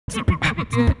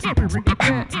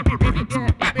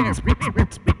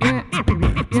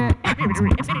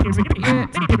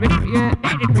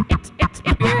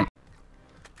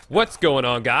What's going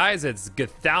on, guys? It's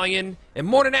Gothalion and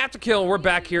MorninAfterKill. We're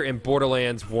back here in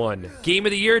Borderlands 1 Game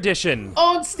of the Year Edition.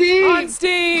 On Steam! On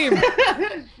Steam!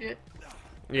 Shit.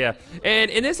 Yeah,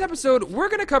 and in this episode, we're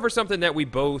going to cover something that we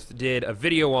both did a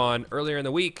video on earlier in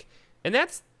the week, and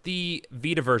that's the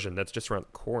Vita version that's just around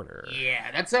the corner.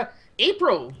 Yeah, that's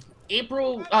April,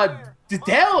 the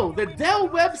Dell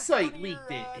website leaked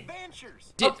it.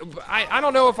 I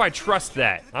don't know if I trust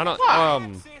that. I don't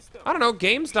know,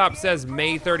 GameStop says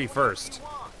May 31st.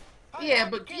 Yeah,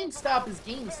 but GameStop is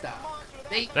GameStop.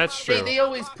 That's true. They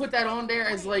always put that on there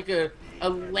as like a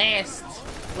last,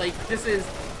 like this is,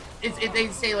 they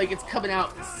say like it's coming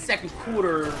out second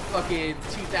quarter fucking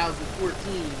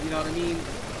 2014, you know what I mean?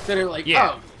 So they're like,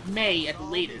 yeah. Oh, May at the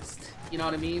latest, you know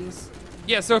what I mean?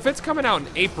 Yeah, so if it's coming out in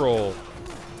April,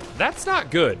 that's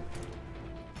not good.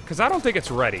 Because I don't think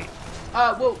it's ready.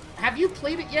 Well, have you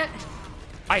played it yet?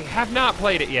 I have not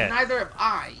played it yet. Neither have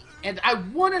I, and I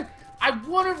wanna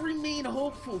remain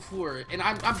hopeful for it, and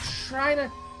I'm trying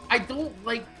to. I don't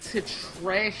like to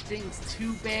trash things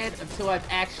too bad until I've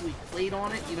actually played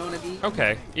on it. You know what I mean?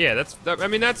 Okay, yeah, I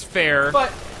mean that's fair.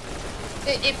 But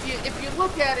if you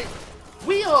look at it,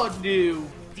 we all knew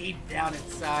deep down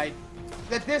inside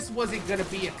that this wasn't gonna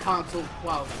be a console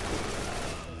quality.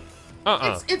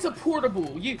 It's a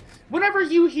portable. Whenever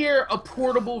you hear a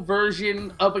portable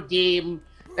version of a game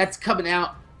that's coming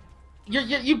out,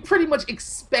 you pretty much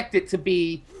expect it to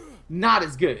be not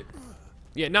as good.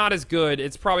 Yeah, not as good.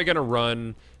 It's probably gonna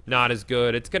run not as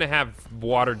good. It's gonna have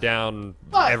watered down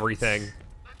everything.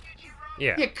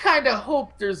 Yeah. You kind of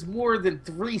hope there's more than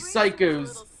 3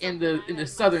 psychos in the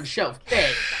Southern Shelf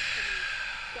Bay.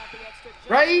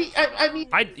 Right? I mean,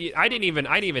 I didn't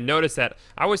even notice that.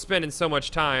 I was spending so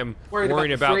much time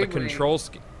worrying about the control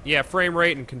scheme. Yeah, frame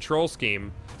rate and control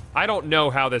scheme. I don't know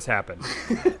how this happened.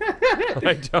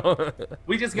 I don't.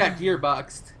 We just got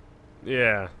gearboxed.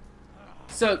 Yeah.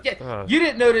 So yeah, you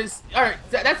didn't notice. All right,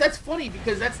 that's funny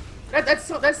because that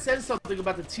says something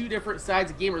about the two different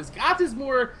sides of gamers. Goth is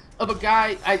more of a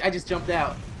guy. I just jumped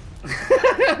out.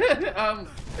 I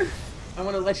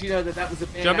want to let you know that was a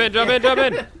bad idea. Jump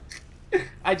in.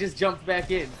 I just jumped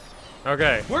back in.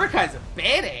 Okay. Mordecai's a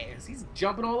badass. He's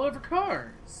jumping all over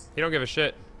cars. He don't give a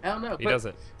shit. I don't know. He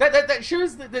doesn't. That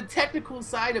shows the technical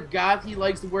side of Goth. He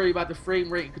likes to worry about the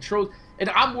frame rate and controls, and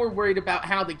I'm more worried about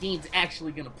how the game's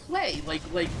actually gonna play. Like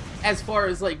as far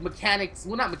as like mechanics.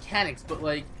 Well, not mechanics, but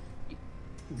like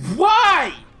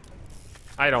why?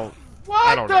 I don't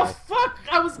What the know. fuck?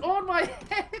 I was on my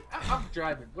head. I'm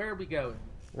driving. Where are we going?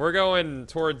 We're going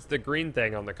towards the green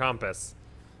thing on the compass.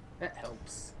 That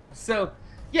helps. So,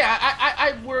 yeah,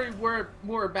 I worry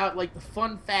more about like the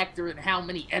fun factor and how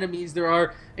many enemies there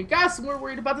are, and Goth's more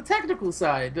worried about the technical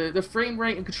side, the frame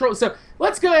rate and control. So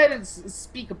let's go ahead and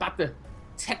speak about the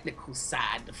technical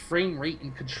side, the frame rate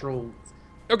and controls.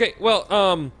 Okay,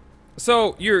 well,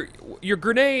 so your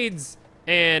grenades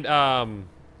and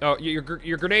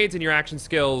your grenades and your action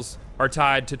skills are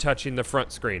tied to touching the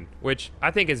front screen, which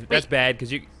I think that's bad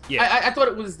because I thought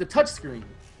it was the touch screen.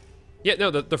 Yeah,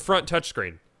 no, the front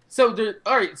touchscreen. So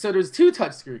there's 2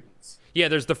 touchscreens. Yeah,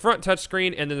 there's the front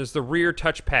touchscreen, and then there's the rear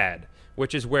touchpad,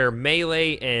 which is where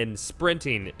melee and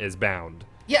sprinting is bound.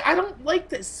 Yeah, I don't like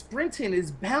that sprinting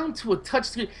is bound to a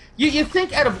touchscreen. You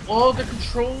think out of all the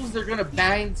controls they're gonna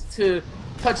bind to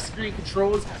touchscreen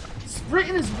controls,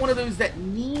 sprinting is one of those that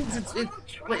needs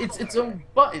its own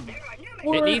button.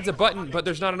 It needs a button, but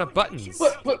there's not enough buttons.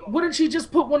 But wouldn't you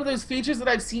just put one of those features that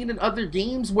I've seen in other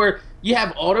games where you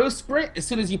have auto sprint? As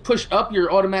soon as you push up,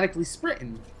 you're automatically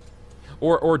sprinting.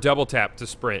 Or double tap to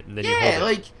sprint, and then you hold it. Yeah,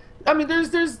 like, I mean,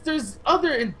 there's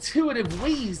other intuitive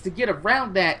ways to get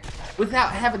around that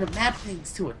without having to map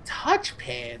things to a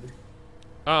touchpad.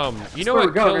 You know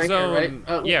what Killzone? Right here,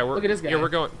 right? Yeah, look at this guy. Yeah, we're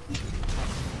going.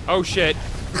 Oh shit.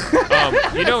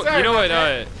 You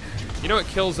know what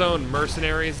Killzone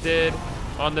Mercenaries did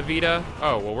on the Vita?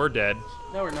 Oh, well, we're dead.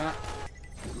 No, we're not.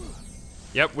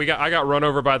 Yep, I got run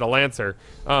over by the Lancer.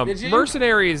 Did you?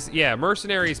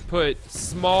 Mercenaries put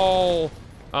small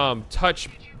touch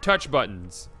touch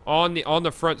buttons on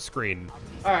the front screen.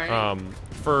 All right.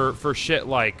 For shit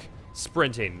like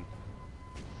sprinting.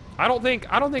 I don't think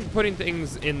putting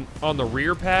things on the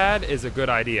rear pad is a good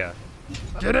idea.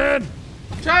 Get in.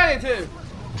 I'm trying to.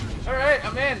 All right,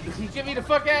 I'm in. Get me the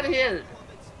fuck out of here.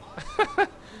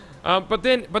 But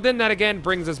then that again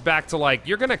brings us back to like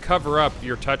you're gonna cover up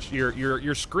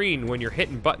your screen when you're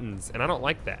hitting buttons, and I don't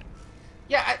like that.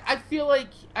 Yeah, I feel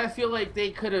like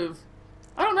they could have.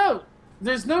 I don't know.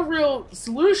 there's no real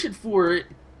solution for it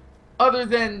other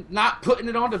than not putting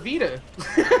it onto Vita.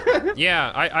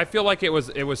 Yeah, I feel like it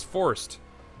was forced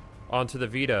onto the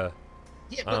Vita.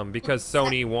 Yeah, because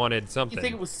Sony wanted something. You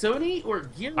think it was Sony or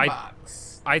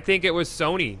Gearbox? I think it was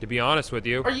Sony, to be honest with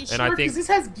you. Are you and sure? I Because think this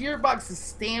has Gearbox's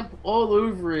stamp all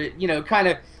over it. You know, kind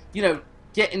of, you know,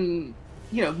 getting,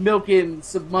 you know, milking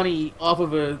some money off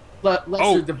of a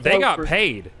lesser developer. They got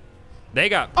paid. They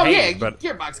got paid. Oh yeah, but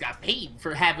Gearbox got paid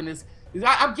for having this.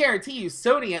 I guarantee you,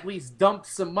 Sony at least dumped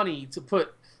some money to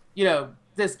put, you know,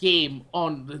 this game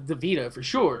on the Vita for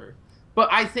sure. But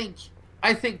I think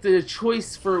the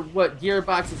choice for what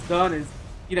Gearbox has done is,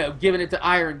 you know, giving it to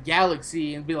Iron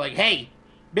Galaxy and be like, hey,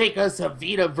 make us a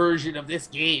Vita version of this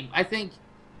game. I think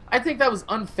that was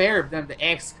unfair of them to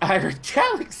ask Iron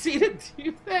Galaxy to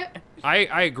do that.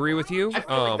 I agree with you. I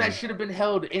feel like that should have been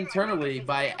held internally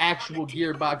by actual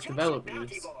Gearbox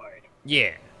developers.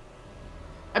 Yeah.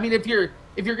 I mean, if you're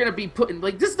gonna be putting,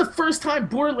 like, this is the first time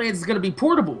Borderlands is gonna be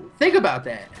portable. Think about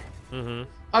that. Mm-hmm.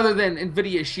 Other than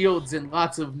NVIDIA shields and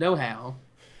lots of know-how.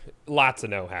 Lots of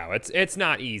know-how. It's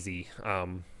not easy.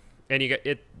 And you get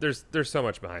it. There's so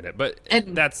much behind it, but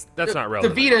that's not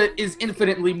relevant. The Vita is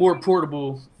infinitely more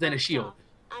portable than a shield.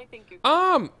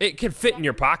 It can fit in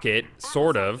your pocket,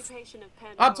 sort of.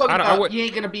 I'm talking about you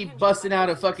ain't gonna be busting out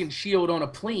a fucking shield on a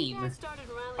plane.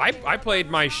 I played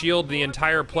my shield the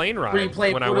entire plane ride. Were you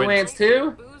playing when Borderlands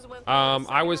 2?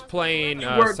 I was playing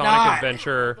Sonic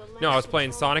Adventure. No, I was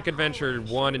playing Sonic Adventure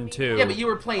 1 and 2. Yeah, but you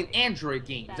were playing Android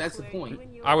games. That's the point.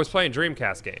 I was playing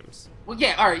Dreamcast games. Well,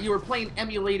 yeah, all right. You were playing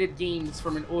emulated games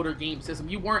from an older game system.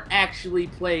 You weren't actually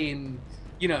playing,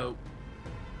 you know,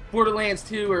 Borderlands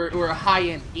 2 or a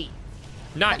high-end game.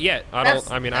 Not yet.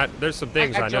 There's some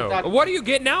things I know. out. What are you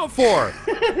getting out for?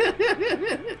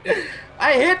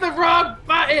 I hit the wrong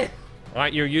button.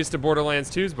 You're used to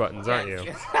Borderlands 2's buttons, aren't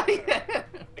you?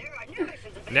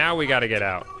 Now we gotta get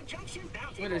out.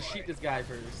 I'm gonna shoot this guy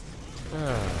first.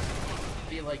 How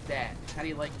do you like that? How do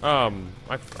you like? I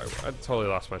totally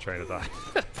lost my train of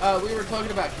thought. We were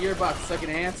talking about Gearbox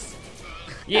sucking ass.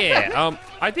 Yeah.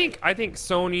 I think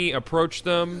Sony approached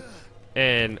them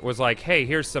and was like, "Hey,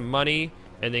 here's some money,"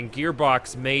 and then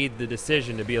Gearbox made the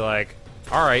decision to be like,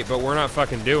 "All right, but we're not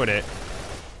fucking doing it.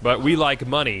 But we like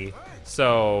money,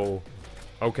 so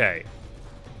okay."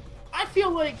 I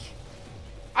feel like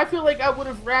I would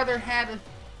have rather had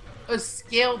a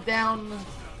scaled down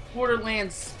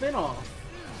Borderlands spin-off.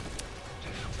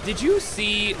 Did you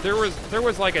see there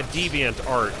was like a Deviant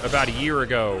art about a year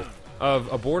ago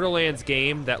of a Borderlands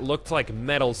game that looked like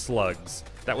Metal Slugs?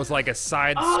 That was like a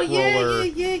side scroller. Oh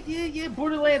yeah.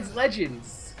 Borderlands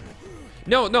Legends.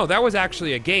 No, that was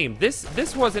actually a game.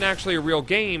 This wasn't actually a real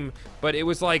game, but it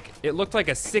was like it looked like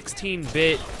a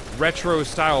 16-bit retro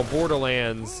style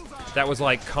Borderlands that was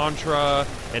like Contra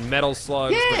and Metal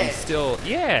Slugs, but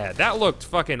that looked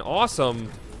fucking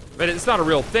awesome. But it's not a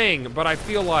real thing, but I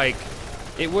feel like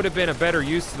it would have been a better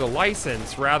use of the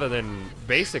license rather than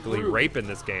basically raping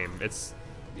this game. It's,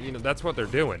 you know, that's what they're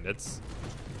doing. It's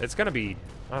gonna be,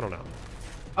 I don't know.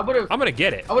 I'm gonna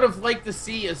get it. I would have liked to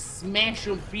see a smash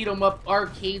 'em, beat 'em up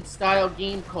arcade style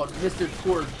game called Mr.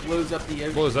 Torg Blows Up the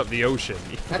Ocean. Blows up the ocean.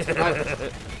 That's what I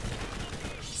would.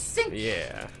 Sink.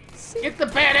 Yeah. Get the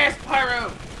badass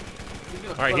pyro.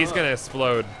 All right, he's gonna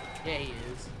explode. Yeah, he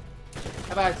is.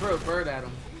 How about I throw a bird at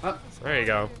him? Oh, there you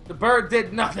go. The bird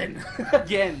did nothing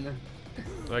again.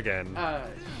 Again.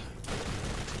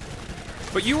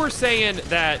 But you were saying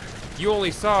that you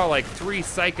only saw like 3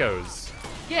 psychos.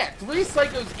 Yeah, 3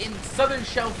 psychos in Southern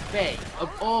Shelf Bay, of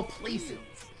all places.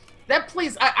 That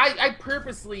place, I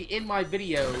purposely, in my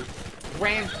video,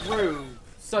 ran through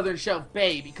Southern Shelf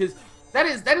Bay because that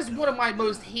is one of my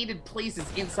most hated places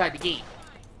inside the game.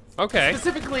 Okay.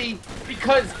 Specifically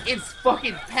because it's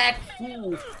fucking packed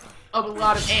full of a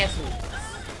lot of assholes.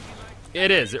 It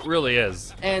is. It really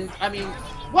is. And, I mean,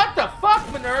 what the fuck,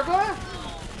 Minerva?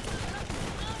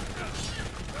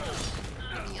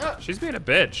 She's being a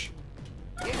bitch.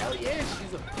 Yeah, hell yeah,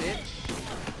 she's a bitch.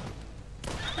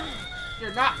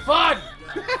 You're not fun!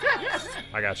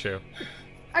 I got you.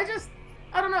 I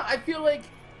don't know, I feel like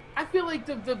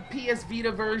the PS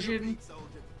Vita version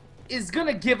is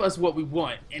gonna give us what we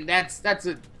want, and that's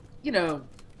a, you know,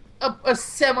 a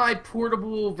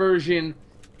semi-portable version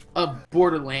of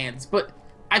Borderlands, but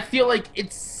I feel like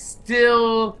it's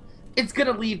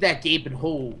gonna leave that gaping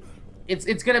hole.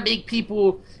 It's gonna make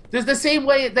people, there's the same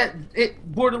way that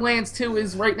Borderlands 2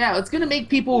 is right now. It's gonna make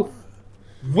people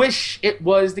wish it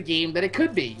was the game that it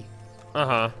could be.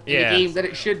 Yeah. The game that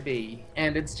it should be,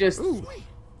 and it's just,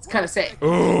 it's kind of sad.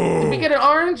 Ooh. Did we get an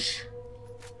orange?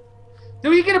 Did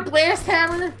we get a blast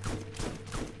hammer?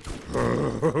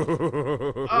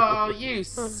 Oh, you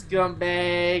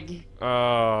scumbag.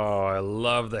 Oh, I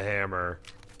love the hammer.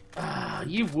 Ah,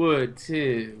 you would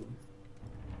too.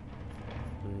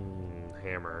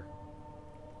 Hammer.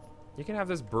 You can have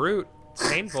this brute. It's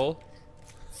painful.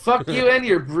 Fuck you and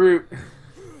your brute.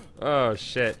 Oh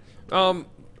shit. Going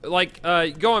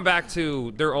back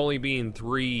to there only being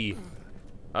 3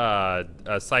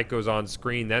 psychos on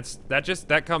screen.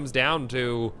 That comes down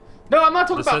to. No, I'm not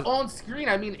talking about on screen.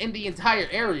 I mean in the entire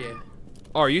area.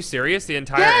 Oh, are you serious? The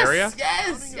entire area?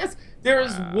 Yes. There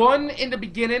is one in the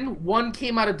beginning, one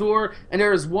came out a door, and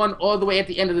there is one all the way at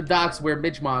the end of the docks where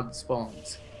Midgemon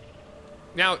spawns.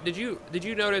 Now, did you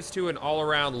notice to an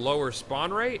all-around lower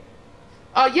spawn rate?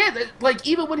 Yeah, like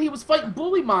even when he was fighting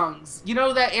Bullymongs, you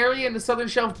know that area in the Southern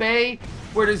Shelf Bay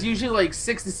where there's usually like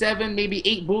 6 to 7, maybe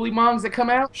 8 Bullymongs that come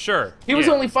out? Sure. He was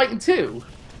only fighting 2.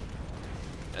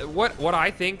 What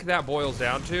I think that boils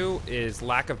down to is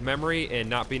lack of memory and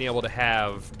not being able to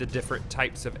have the different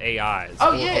types of AIs.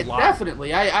 Oh yeah,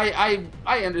 definitely. I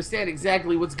understand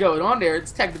exactly what's going on there.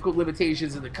 It's technical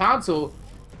limitations of the console,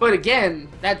 but again,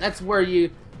 that's where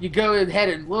you go ahead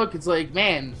and look. It's like,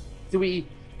 man, do we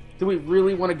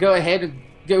really want to go ahead and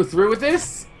go through with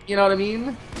this? You know what I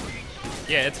mean?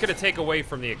 Yeah, it's gonna take away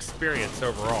from the experience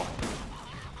overall.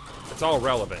 It's all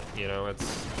relevant, you know.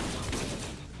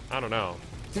 I don't know.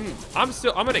 I'm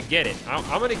gonna get it.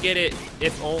 I'm gonna get it,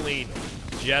 if only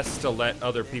just to let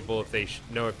other people if they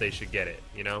know if they should get it.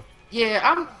 You know? Yeah,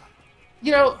 I'm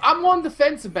on the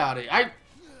fence about it. I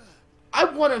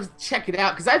want to check it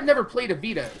out because I've never played a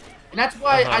Vita, and that's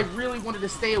why I really wanted to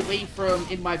stay away from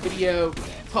in my video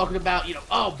talking about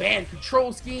oh bad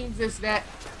control schemes, this that,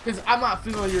 because I'm not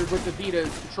familiar with the Vita's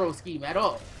control scheme at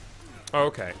all. Oh,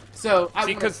 okay. So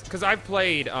because I've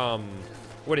played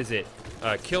what is it?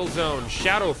 Killzone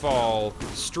Shadowfall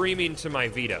streaming to my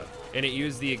Vita, and it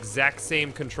used the exact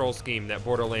same control scheme that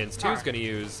Borderlands 2 is going to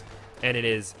use, and it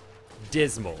is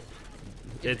dismal.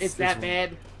 It's that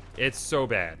bad? It's so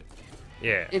bad.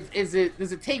 Yeah. Does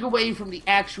it take away from the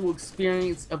actual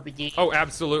experience of the game? Oh,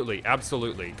 absolutely,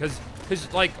 absolutely. Because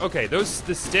like, okay, the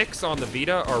sticks on the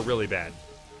Vita are really bad.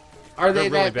 Are they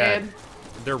that bad?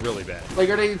 They're really bad. Like,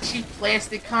 are they the cheap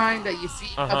plastic kind that you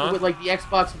see with like the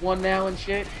Xbox One now and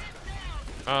shit?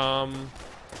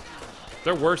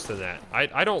 They're worse than that.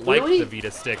 I don't like the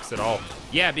Vita sticks at all.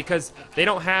 Yeah, because they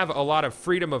don't have a lot of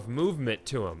freedom of movement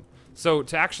to them. So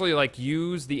to actually like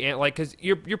use the because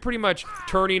you're pretty much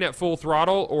turning at full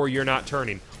throttle, or you're not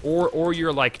turning, or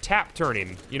you're like tap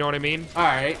turning. You know what I mean? All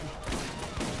right.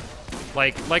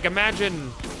 Like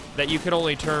imagine that you can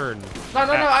only turn. No.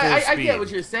 I get what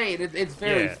you're saying. It's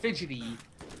very fidgety.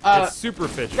 It's super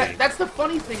fidgety. That's the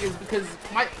funny thing is because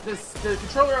the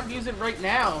controller I'm using right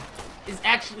now is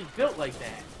actually built like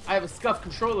that. I have a scuffed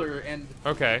controller, and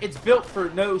it's built for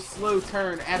no slow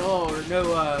turn at all, or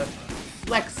no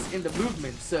flex in the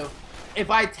movement. So if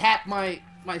I tap my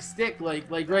stick like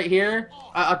right here,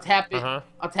 I'll tap it.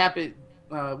 I'll tap it.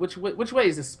 Which way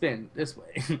is the spin? This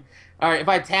way. All right. If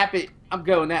I tap it, I'm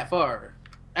going that far.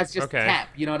 That's just a tap.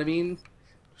 You know what I mean?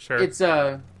 Sure. It's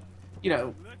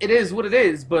it is what it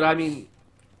is. But I mean,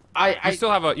 you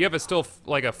have still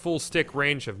like a full stick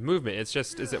range of movement. It's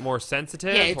just, is it more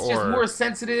sensitive? Yeah, it's just more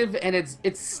sensitive, and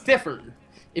it's stiffer.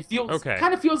 It feels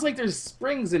kind of feels like there's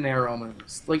springs in there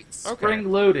almost, like spring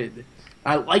loaded.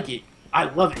 I like it. I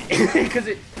love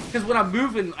it because when I'm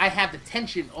moving, I have the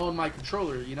tension on my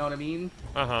controller. You know what I mean?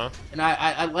 And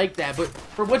I like that. But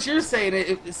for what you're saying,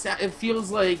 it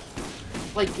feels like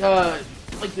the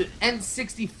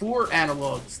N64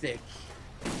 analog stick.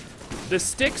 The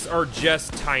sticks are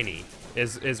just tiny,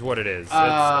 is what it is. All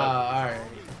right.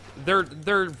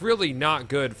 They're really not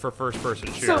good for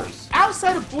first-person shooters. So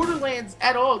outside of Borderlands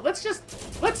at all, let's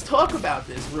talk about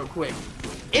this real quick.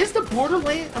 Is the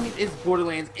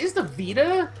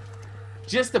Vita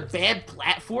just a bad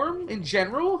platform in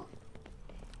general?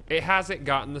 It hasn't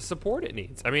gotten the support it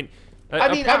needs. I mean,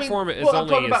 a platform is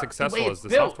only as successful as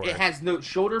the software. It has no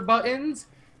shoulder buttons.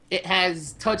 It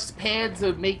has touch pads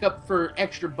to make up for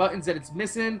extra buttons that it's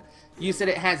missing. You said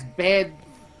it has bad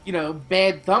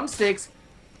thumbsticks.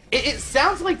 It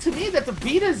sounds like to me that the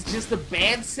Vita is just a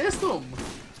bad system.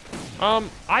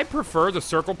 I prefer the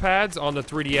circle pads on the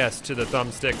 3DS to the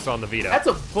thumbsticks on the Vita. That's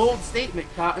a bold statement,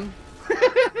 Cotton.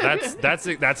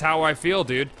 that's how I feel,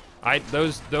 dude.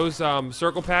 Those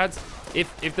circle pads.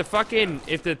 If the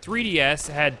 3DS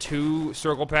had 2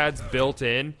 circle pads built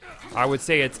in, I would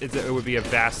say it would be a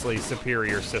vastly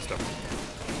superior system.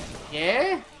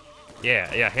 Yeah?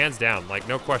 Yeah, hands down, like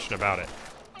no question about it.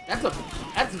 That's a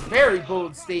very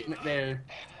bold statement there.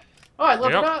 Oh, I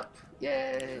leveled up.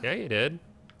 Yay. Yeah, you did.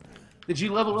 Did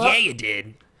you level up? Yeah, you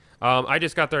did. I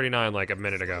just got 39 like a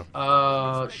minute ago.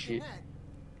 Oh, shit.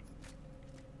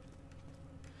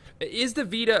 Is the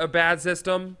Vita a bad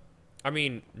system? I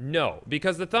mean, no,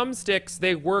 because the thumbsticks,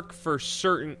 they work for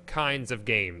certain kinds of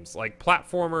games. Like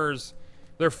platformers,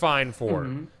 they're fine for.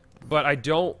 But I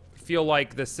don't feel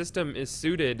like the system is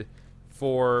suited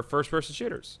for first-person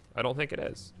shooters. I don't think it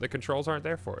is. The controls aren't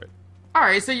there for it. All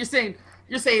right, so you're saying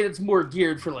it's more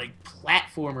geared for like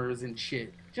platformers and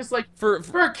shit, just like for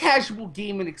a casual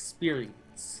gaming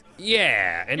experience.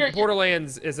 Yeah, and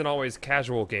Borderlands isn't always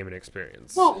casual gaming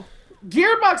experience. Well,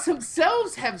 Gearbox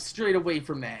themselves have strayed away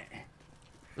from that.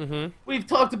 We've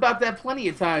talked about that plenty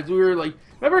of times. We were like,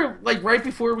 remember, like right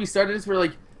before we started this, we were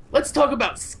like, let's talk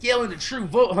about scaling the true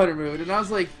Vault Hunter mode, and I was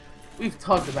like, we've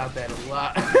talked about that a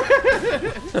lot.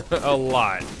 A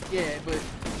lot. Yeah, but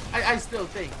I still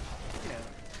think, you know.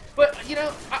 But you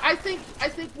know, I think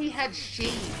we had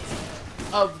shades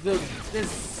of this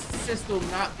system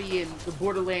not being the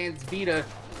Borderlands Vita,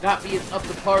 not being up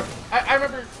to par. I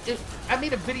remember I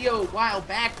made a video a while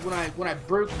back when I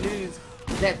broke news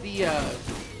that the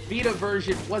Vita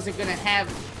version wasn't gonna have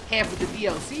half of the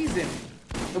DLCs in it.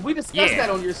 And we discussed that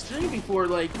on your stream before,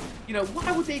 like, you know,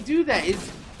 why would they do that?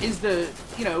 Is the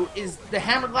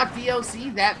Hammerlock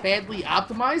DLC that badly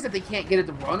optimized that they can't get it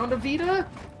to run on the Vita?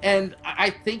 And I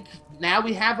think now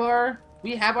we have our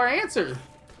answer.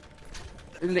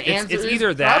 And the answer is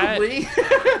either probably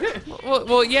that.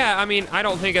 well, yeah. I mean, I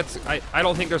don't think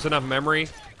there's enough memory,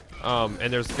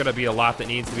 and there's gonna be a lot that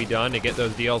needs to be done to get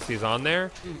those DLCs on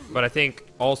there. But I think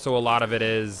also a lot of it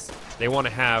is they want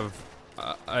to have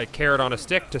a carrot on a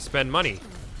stick to spend money.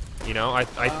 You know, I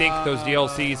think those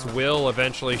DLCs will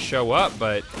eventually show up,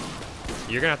 but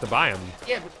you're gonna have to buy them.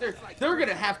 Yeah, but they're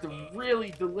gonna have to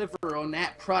really deliver on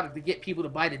that product to get people to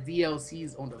buy the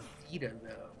DLCs on the Vita,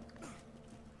 though.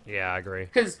 Yeah, I agree.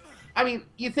 Because, I mean,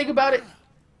 you think about it,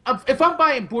 if I'm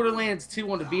buying Borderlands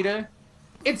 2 on the Vita,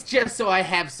 it's just so I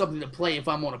have something to play if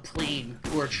I'm on a plane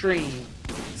or a train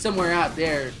somewhere out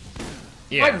there.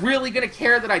 Yeah. Am I really gonna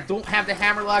care that I don't have the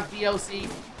Hammerlock DLC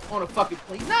on a fucking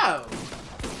plane? No.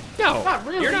 No, not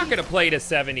really. You're not gonna play to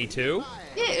 72.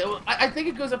 Yeah, I think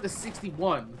it goes up to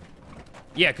 61.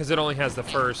 Yeah, because it only has the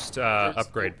first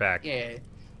upgrade pack. Yeah,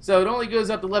 so it only goes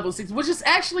up to level 60, which is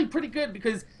actually pretty good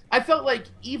because I felt like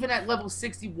even at level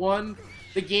 61,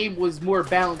 the game was more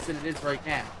balanced than it is right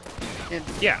now. And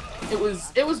yeah,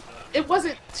 it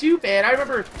wasn't too bad. I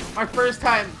remember my first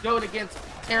time going against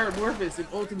Terramorphous in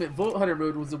Ultimate Vault Hunter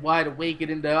mode was a wide awake,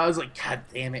 and I was like, God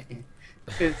damn it,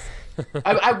 because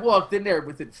I walked in there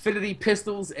with infinity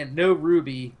pistols and no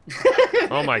ruby.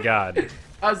 Oh my god.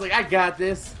 I was like, I got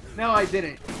this. No, I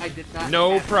didn't. I did not.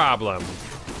 No problem.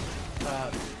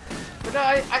 But no,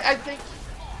 I think,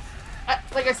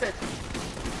 like I said,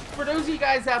 for those of you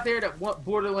guys out there that want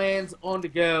Borderlands on the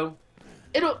go,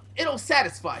 it'll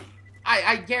satisfy you.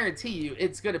 I guarantee you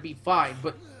it's gonna be fine,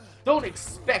 but don't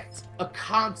expect a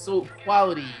console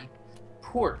quality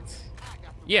port.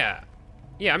 Yeah.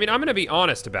 Yeah, I mean, I'm going to be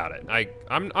honest about it.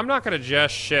 I'm not going to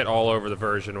just shit all over the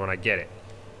version when I get it.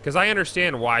 Because I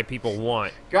understand why people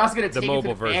want God's gonna the take mobile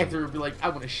you to the version. bathroom and be like, I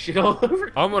want to shit all over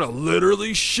it. I'm going to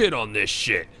literally shit on this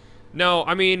shit. No,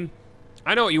 I mean,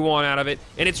 I know what you want out of it.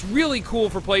 And it's really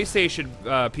cool for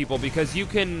PlayStation people because you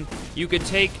can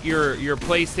take your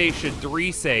PlayStation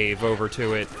 3 save over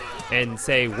to it and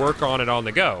say work on it on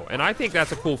the go. And I think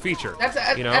that's a cool feature. That's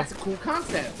a cool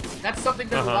concept. That's something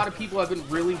that a lot of people have been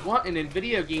really wanting in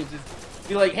video games is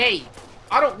be like, hey,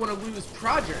 I don't want to lose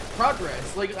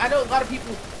progress. Like, I know a lot of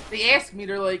people, they ask me,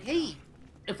 they're like, hey,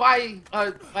 if I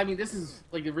mean, this is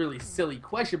like a really silly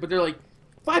question, but they're like,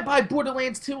 if I buy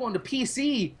Borderlands 2 on the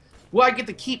PC, will I get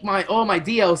to keep all my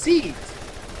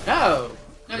DLCs? No.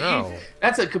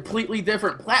 That's a completely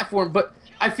different platform, but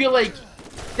I feel like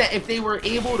that if they were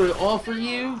able to offer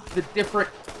you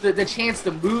the chance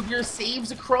to move your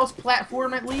saves across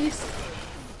platform at least,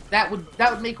 that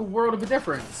would make a world of a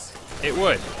difference. It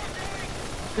would.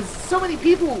 Because so many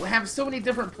people have so many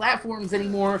different platforms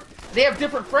anymore. They have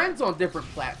different friends on different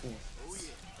platforms.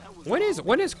 When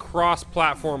is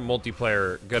cross-platform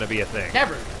multiplayer gonna be a thing?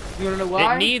 Never. You wanna know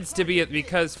why? It needs to be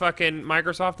because fucking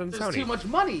Microsoft and There's Sony.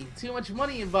 Too much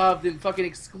money involved in fucking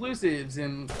exclusives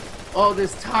and all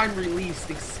this time-released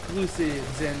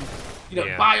exclusives and, you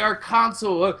know, buy our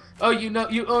console. Oh,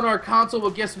 you own our console.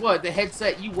 Well, guess what? The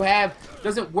headset you have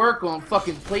doesn't work on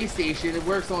fucking PlayStation. It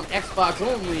works on Xbox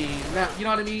only. Now, you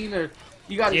know what I mean? Or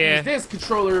you gotta use this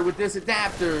controller with this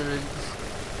adapter.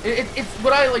 And it's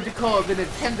what I like to call the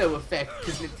Nintendo effect,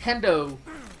 because Nintendo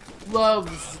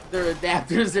loves their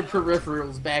adapters and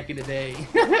peripherals back in the day.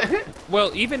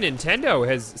 Well, even Nintendo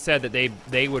has said that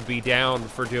they would be down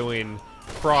for doing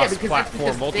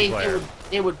cross-platform multiplayer.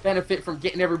 They would benefit from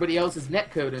getting everybody else's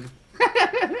netcoding.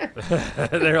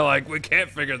 They're like, we can't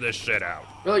figure this shit out.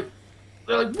 They're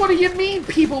like, what do you mean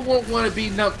people won't want to be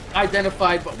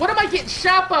identified? But what am I getting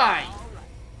shot by?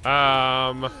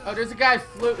 Oh, there's a guy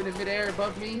floating in midair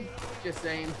above me. Just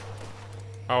saying.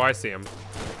 Oh, I see him.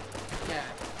 Yeah.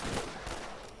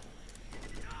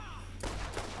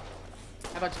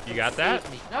 How about you got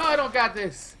that? Me? No, I don't got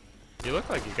this. You look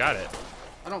like you got it.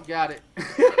 I don't got it.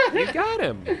 You got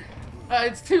him.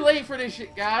 It's too late for this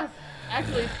shit, guys.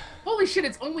 Actually, holy shit,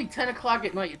 it's only 10 o'clock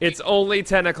at night. It's only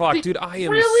 10 o'clock. Dude, I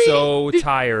am so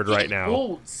tired right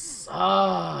now.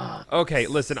 Okay,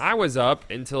 listen, I was up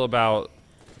until about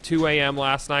 2 a.m.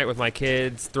 last night with my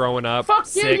kids, throwing up. Fuck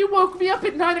sick. yeah, you woke me up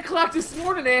at 9 o'clock this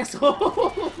morning,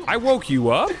 asshole. I woke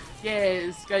you up? Yeah,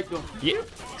 Skype going. Yeah.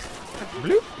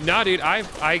 Bloop. Nah, dude,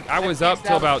 I was up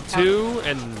till about 2,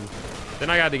 and then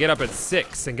I got to get up at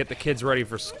 6 and get the kids ready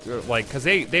for, like, because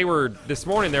they were, this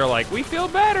morning, they were like, we feel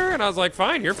better. And I was like,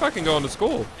 fine, you're fucking going to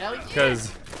school. Hell yeah.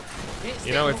 Because,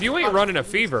 you know, if you ain't running a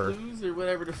fever. Or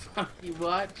whatever the fuck you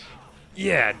watch.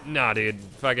 Yeah, nah, dude.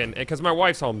 Fucking, because my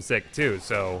wife's homesick, too,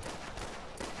 so.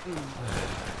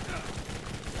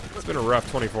 It's been a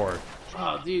rough 24.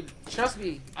 Oh, dude, trust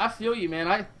me. I feel you, man.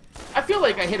 I feel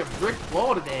like I hit a brick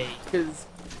wall today, because,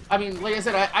 I mean, like I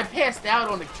said, I passed out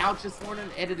on the couch this morning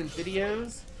editing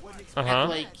videos at,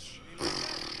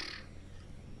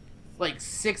 like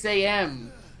 6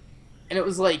 a.m., and it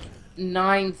was, like,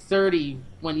 9:30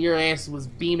 when your ass was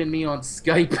beaming me on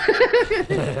Skype.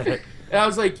 And I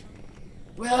was like,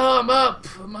 well, I'm up.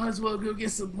 I might as well go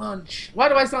get some lunch. Why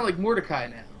do I sound like Mordecai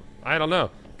now? I don't know.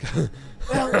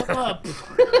 Well, I'm up.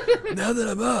 Now that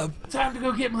I'm up. Time to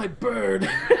go get my bird.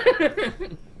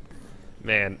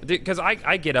 Man, because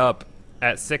I get up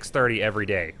at 6:30 every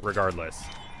day, regardless.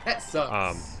 That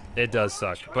sucks. It does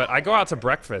suck. But I go out to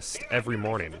breakfast every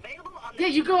morning. Yeah,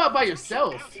 you go out by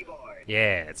yourself.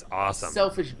 Yeah, it's awesome.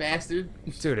 Selfish bastard.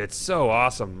 Dude, it's so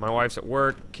awesome. My wife's at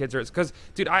work, kids are, because,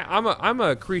 dude, I'm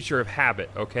a creature of habit,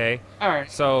 okay? All right.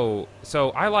 So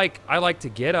I like to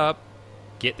get up,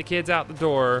 get the kids out the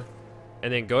door,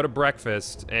 and then go to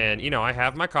breakfast. And, you know, I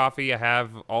have my coffee, I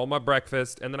have all my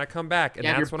breakfast, and then I come back, and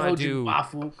that's when I do.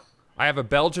 Waffle. I have a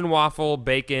Belgian waffle,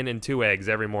 bacon, and 2 eggs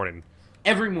every morning.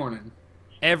 Every morning.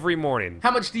 Every morning. How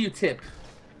much do you tip?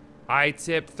 I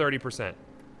tip 30%.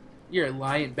 You're a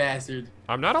lying bastard.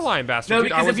 I'm not a lying bastard. No, dude,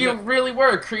 because if you really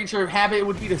were a creature of habit, it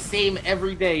would be the same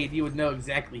every day, and you would know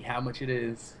exactly how much it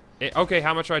is. Okay,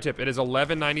 how much do I tip? It is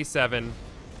 $11.97,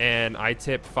 and I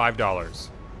tip $5,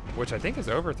 which I think is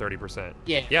over 30%.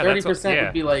 Yeah, 30%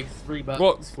 would be like $3,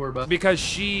 well, $4. Because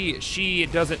she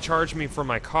doesn't charge me for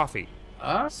my coffee.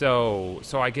 So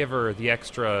I give her the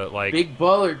extra, like... Big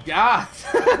baller goth.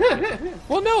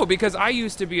 Well, no, because I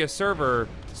used to be a server,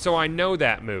 so I know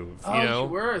that move, you know? You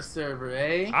were a server,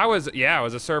 eh? I was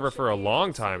a server for a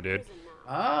long time, dude.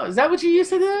 Oh, is that what you used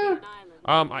to do?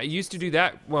 I used to do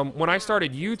that. When I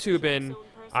started YouTubing,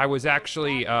 I was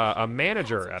actually a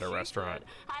manager at a restaurant.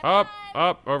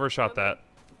 Overshot that.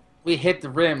 We hit the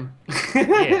rim.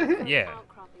 Yeah.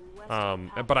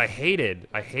 But I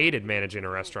hated managing a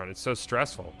restaurant. It's so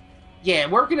stressful. Yeah,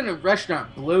 working in a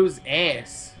restaurant blows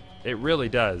ass. It really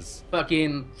does.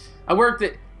 Fucking, I worked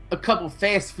at a couple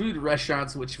fast food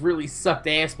restaurants, which really sucked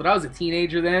ass, but I was a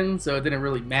teenager then, so it didn't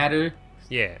really matter.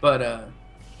 Yeah. But,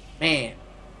 man,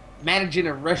 managing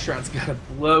a restaurant's gotta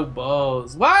blow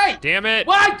balls. Why? Damn it.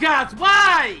 Why, guys?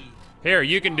 Why? Here,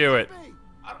 you can do it.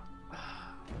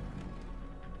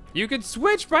 You can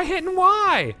switch by hitting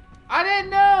Y. I didn't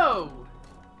know.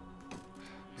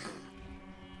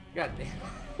 God damn.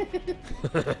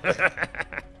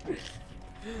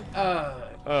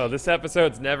 Oh, this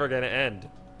episode's never gonna end.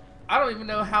 I don't even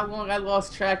know how long I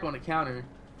lost track on the counter.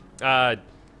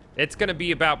 It's gonna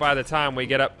be about by the time we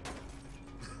get up.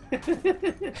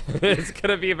 It's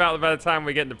gonna be about by the time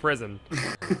we get into prison.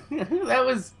 That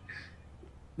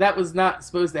was not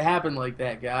supposed to happen like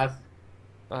that, guys.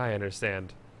 I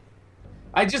understand.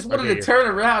 I just wanted to turn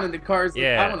around in the cars.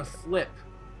 Yeah. I want to flip.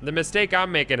 The mistake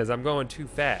I'm making is I'm going too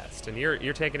fast, and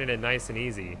you're taking it in nice and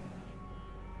easy.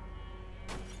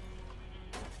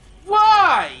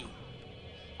 Why?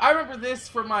 I remember this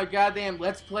from my goddamn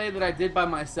Let's Play that I did by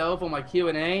myself on my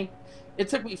Q&A. It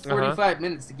took me 45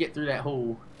 minutes to get through that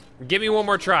hole. Give me one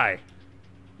more try.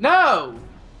 No!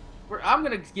 I'm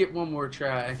going to get one more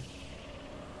try.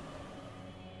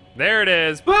 There it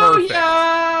is.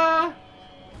 Booyah!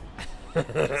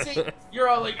 See, you're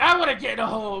all like, I want to get in a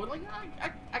hole. Like,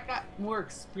 I got more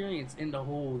experience in the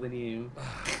hole than you.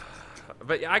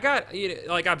 But I got,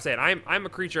 like I'm saying, I'm a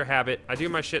creature of habit. I do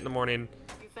my shit in the morning.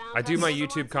 I do my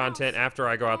YouTube content after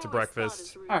I go out to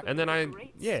breakfast, and then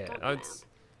it's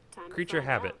creature of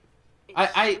habit.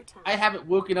 I haven't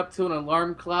woken up to an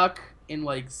alarm clock in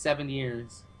like 7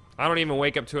 years. I don't even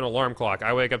wake up to an alarm clock.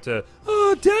 I wake up to,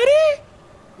 oh, Daddy?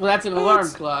 Well, that's an alarm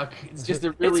clock. It's just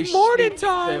a really it's morning shitty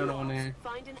time on there.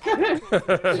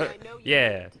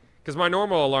 Yeah, because my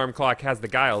normal alarm clock has the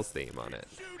Giles theme on it.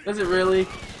 Does it really?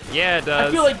 Yeah, it does.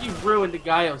 I feel like you've ruined the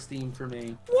Giles theme for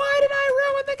me. Why did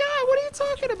I ruin the guy? What are you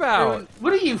talking about?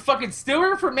 What are you, fucking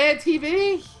Stewart from Mad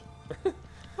TV? Why did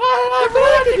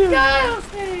I ruin the Giles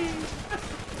theme?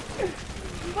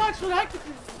 Watch what I can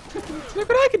do. Look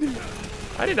what I can do.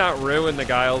 I did not ruin the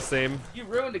Giles theme. You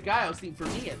ruined the Giles theme for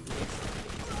me, at least.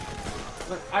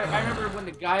 But I remember when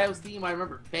the Giles theme, I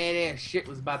remember badass shit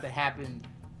was about to happen.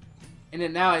 And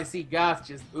then now I see Goth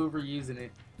just overusing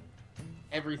it.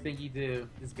 Everything you do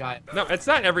is Giles. No, it's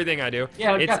not everything I do.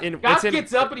 Yeah, Goth it's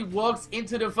gets up and he walks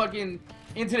into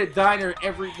the diner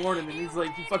every morning and he's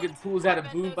like, he fucking pulls out a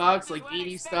boombox like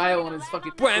 80s style on his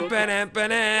fucking...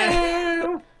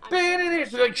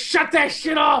 Like, shut that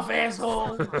shit off,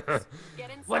 asshole!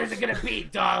 What is it gonna be,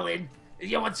 darling?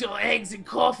 You want your eggs and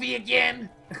coffee again?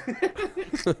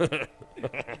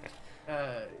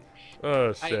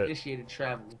 Oh, shit. I initiated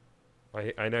travel.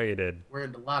 I know you did. We're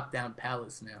in the lockdown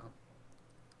palace now.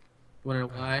 You wanna know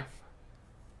why?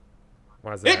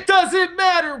 Why is that? It doesn't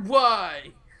matter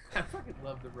why! I fucking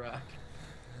love The Rock.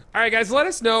 Alright, guys, let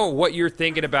us know what you're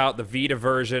thinking about the Vita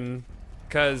version,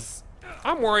 because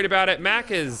I'm worried about it.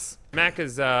 Mac is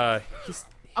he's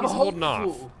holding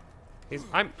off.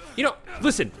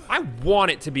 Listen, I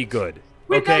want it to be good.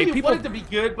 We okay, know you want it to be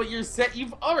good, but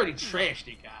you've already trashed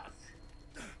it, Goth.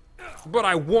 But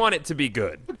I want it to be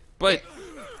good. But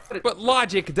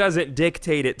logic doesn't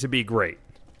dictate it to be great.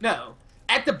 No.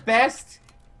 At the best,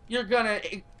 you're gonna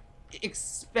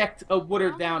expect a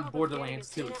watered-down Borderlands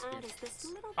 2 experience.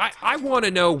 I want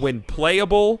to know when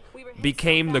playable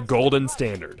became the golden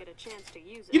standard.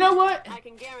 You know what?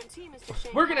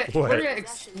 We're gonna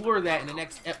explore that in the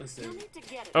next episode.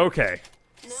 Okay.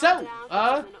 So,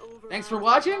 thanks for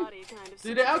watching.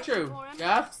 Do the outro,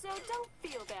 Goth.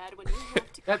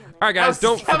 Alright, guys,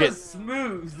 don't forget. That was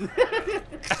smooth.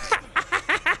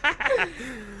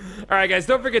 Alright, guys,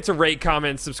 don't forget to rate,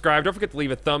 comment, subscribe. Don't forget to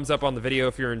leave a thumbs up on the video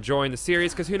if you're enjoying the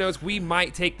series, because who knows, we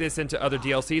might take this into other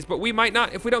DLCs, but we might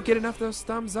not. If we don't get enough of those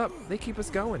thumbs up, they keep us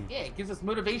going. Yeah, it gives us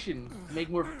motivation to make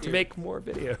more videos. To make more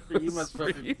videos. For you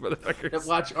motherfuckers that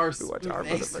watch our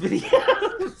motherfuckers.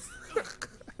 videos.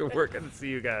 We're gonna see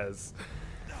you guys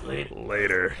Later.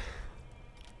 later.